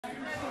The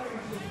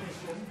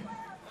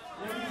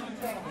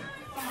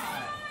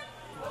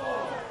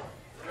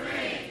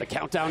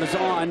countdown is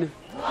on,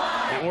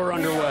 and we're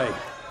underway.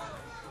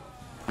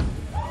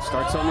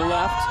 Starts on the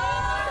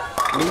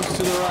left, moves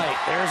to the right.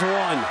 There's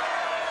one.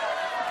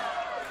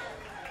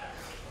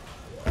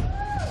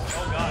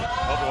 Oh, God.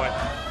 Oh, boy.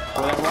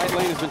 Well, that right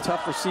lane has been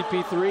tough for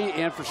CP3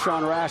 and for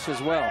Sean Rash as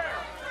well.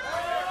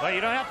 Well, you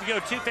don't have to go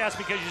too fast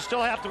because you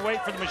still have to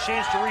wait for the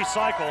machines to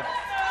recycle.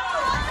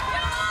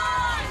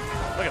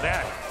 Look at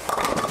that.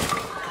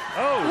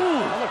 Oh,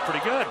 that looked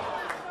pretty good.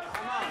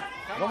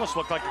 It almost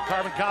looked like a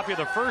carbon copy of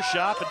the first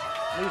shot, but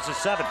leaves a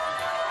 7.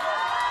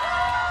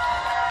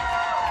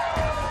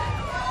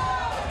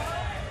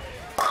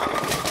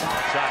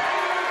 Shot.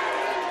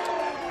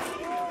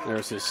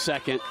 There's his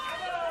second.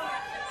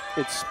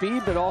 It's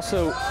speed, but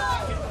also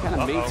kind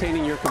of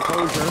maintaining your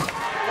composure.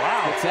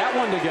 Wow. It's that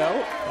one to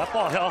go. That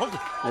ball held.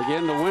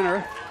 Again, the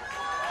winner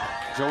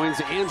joins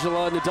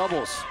Angela in the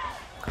doubles.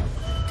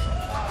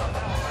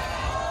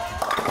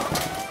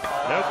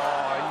 Nope.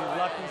 Are you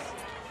lucky?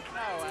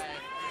 No way.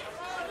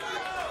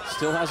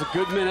 Still has a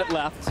good minute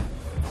left.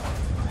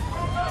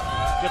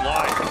 Good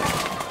line.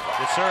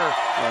 Yes, sir.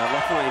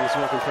 Left lane is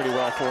working pretty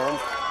well for him.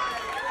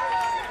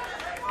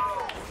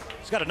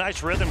 He's got a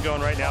nice rhythm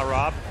going right now,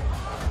 Rob.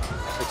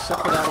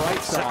 Except for that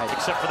right side.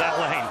 Except for that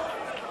lane.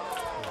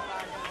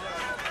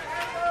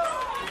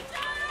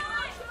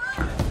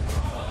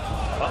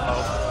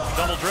 Uh-oh.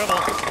 Double dribble.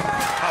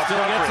 How Still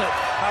gets appropriate. it.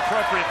 How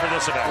appropriate for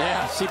this event.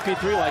 Yeah,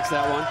 CP3 likes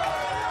that one.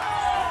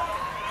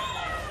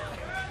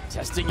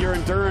 Testing your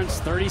endurance.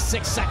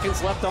 36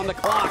 seconds left on the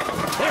clock.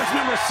 There's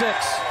number 6.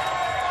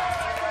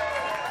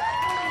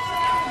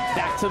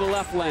 Back to the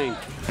left lane.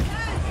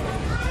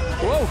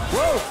 Whoa,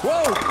 whoa,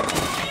 whoa.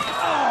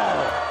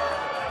 Oh.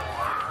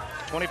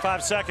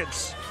 25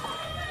 seconds.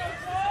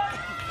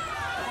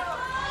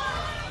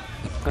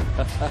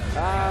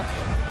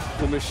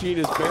 The machine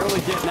is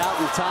barely getting out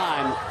in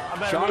time.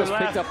 Sean has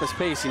picked up his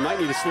pace. He might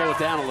need to slow it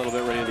down a little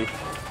bit, Randy.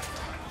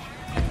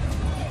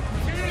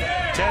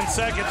 10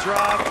 seconds,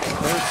 Rob.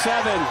 There's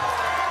 7.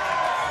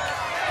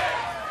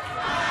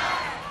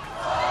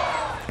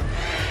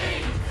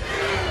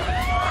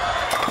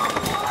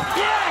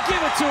 Yeah,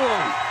 give it to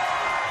him.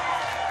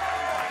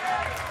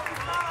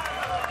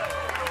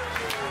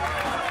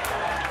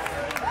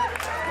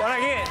 What I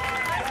get?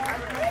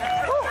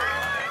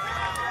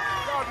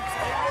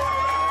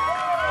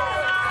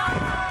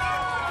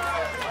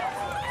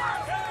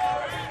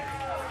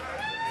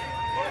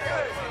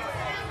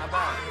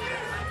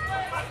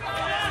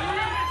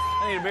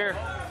 I need a beer.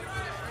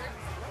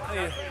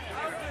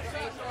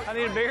 I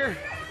need a beer.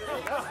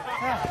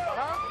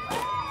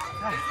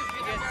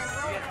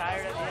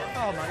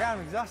 Oh my God,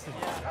 I'm exhausted.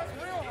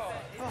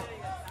 Oh.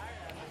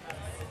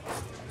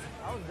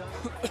 I was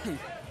done.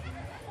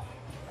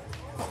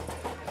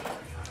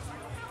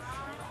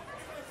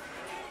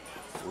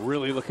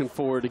 Really looking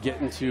forward to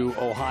getting to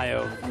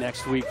Ohio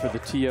next week for the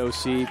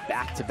TOC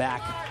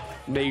back-to-back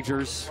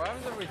majors. What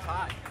happens if we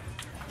tie?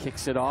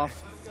 Kicks it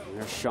off.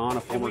 There's Sean,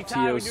 a former we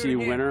tie, we do TOC it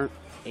again. winner.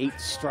 8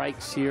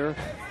 strikes here.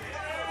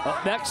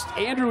 Up next,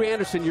 Andrew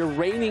Anderson, your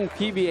reigning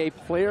PBA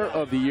Player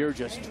of the Year,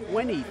 just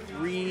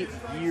 23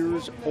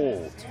 years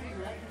old.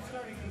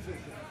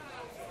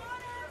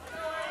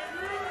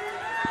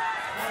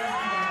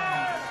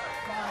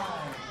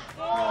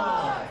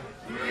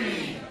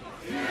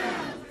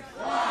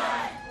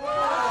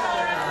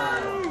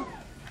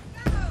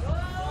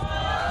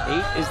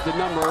 Is the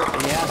number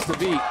he has to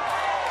beat.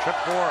 Trip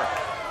 4.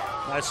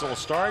 Nice little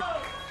start.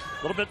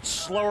 A little bit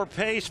slower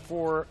pace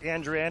for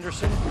Andrew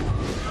Anderson.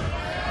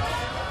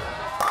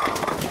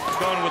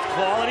 Going with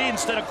quality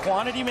instead of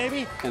quantity,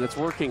 maybe? And it's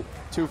working.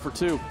 2 for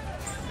 2.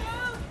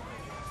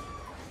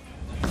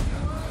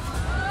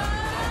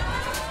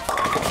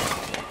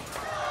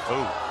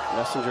 Oh.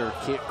 Messenger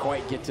can't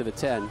quite get to the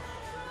 10.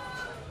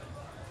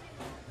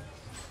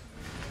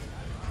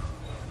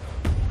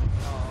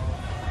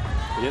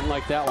 He didn't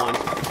like that one.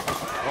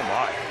 Oh,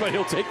 my. But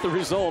he'll take the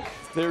result.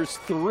 There's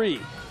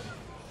 3.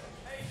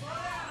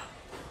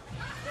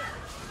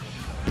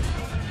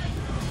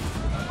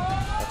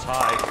 That's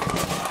high.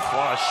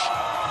 Flush.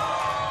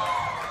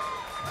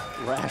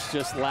 Rash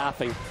just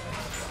laughing.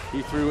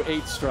 He threw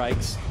 8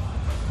 strikes.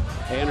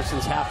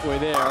 Anderson's halfway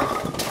there.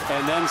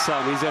 And then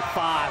some. He's at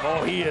 5.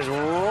 Oh, he is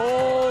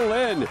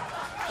rolling.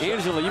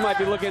 Angela, you might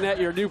be looking at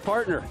your new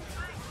partner.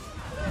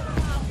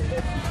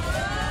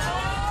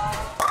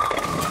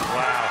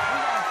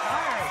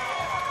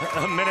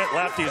 A minute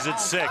left. He's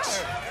at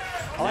 6.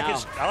 I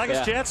like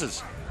his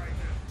chances.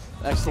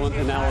 Excellent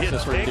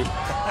analysis, Big. Randy.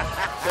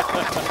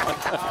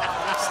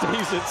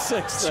 Stays at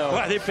 6, though. That's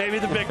why they pay me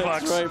the big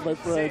bucks. That's right, my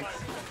friend.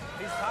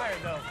 He's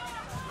tired though.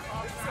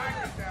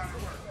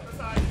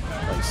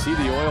 You see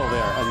the oil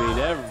there. I mean,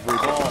 every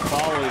ball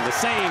following the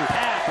same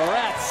path. We're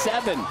at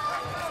 7.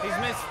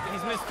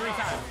 He's missed 3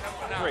 times.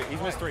 3.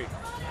 He's missed 3.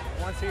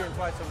 Once here and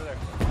twice over there.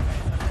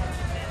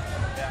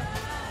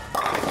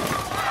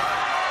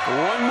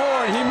 One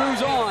more, and he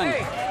moves on.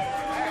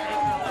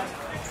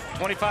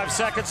 25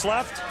 seconds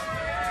left.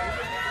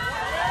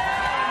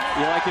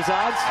 You like his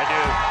odds? I do.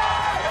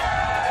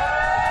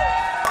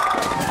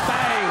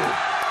 Bang!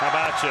 How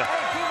about you?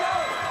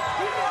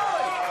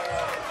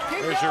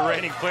 There's your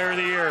reigning player of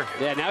the year.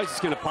 Yeah, now he's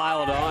just going to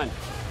pile it on.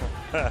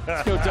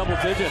 Let's go double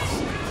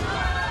digits.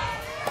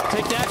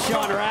 Take that,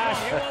 Sean Rash.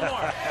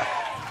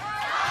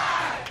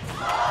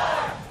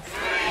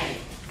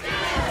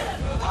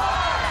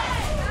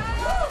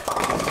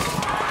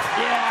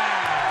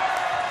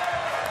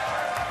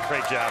 Yeah!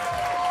 Great job.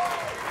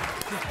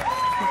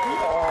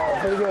 Oh,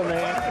 pretty good,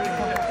 man.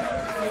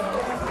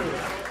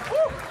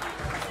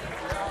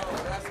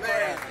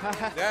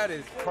 That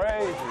is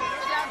crazy.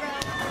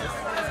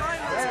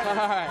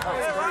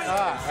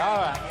 All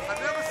right.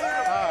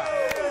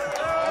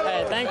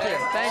 Hey, thank you.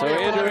 So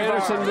Andrew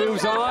Anderson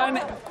moves on.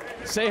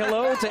 Say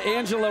hello to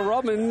Angela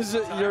Rummans,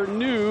 your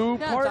new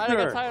partner. I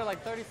got tired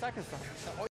like 30 seconds.